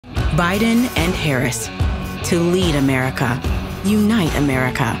Biden and Harris, to lead America, unite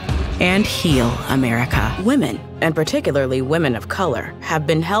America, and heal America. Women, and particularly women of color, have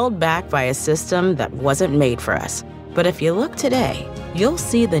been held back by a system that wasn't made for us. But if you look today, you'll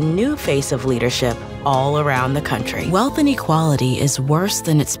see the new face of leadership all around the country. Wealth inequality is worse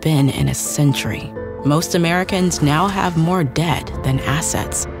than it's been in a century. Most Americans now have more debt than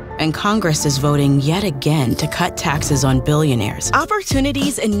assets. And Congress is voting yet again to cut taxes on billionaires.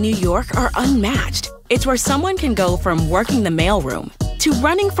 Opportunities in New York are unmatched. It's where someone can go from working the mailroom to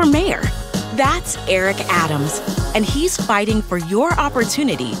running for mayor. That's Eric Adams, and he's fighting for your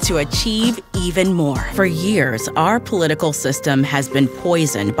opportunity to achieve even more. For years, our political system has been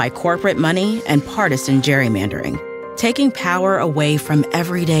poisoned by corporate money and partisan gerrymandering, taking power away from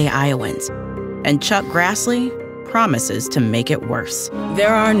everyday Iowans. And Chuck Grassley promises to make it worse.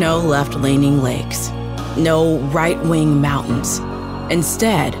 There are no left-leaning lakes, no right-wing mountains.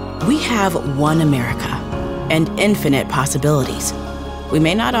 Instead, we have one America and infinite possibilities. We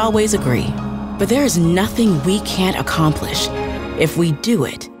may not always agree, but there is nothing we can't accomplish if we do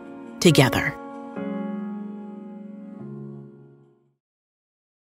it together.